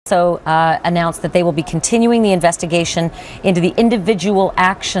also announced that they will be continuing the investigation into the individual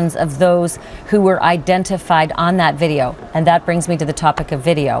actions of those who were identified on that video. And that brings me to the topic of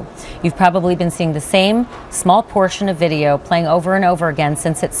video. You've probably been seeing the same small portion of video playing over and over again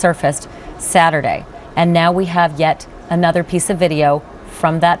since it surfaced Saturday. And now we have yet another piece of video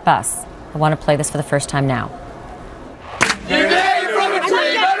from that bus. I want to play this for the first time now.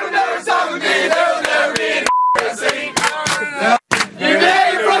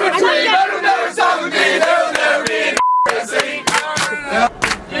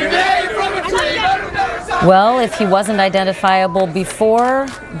 Well, if he wasn't identifiable before,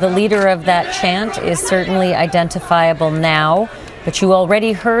 the leader of that chant is certainly identifiable now. But you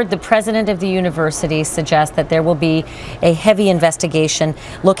already heard the president of the university suggest that there will be a heavy investigation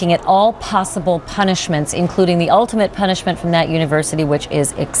looking at all possible punishments, including the ultimate punishment from that university, which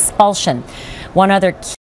is expulsion. One other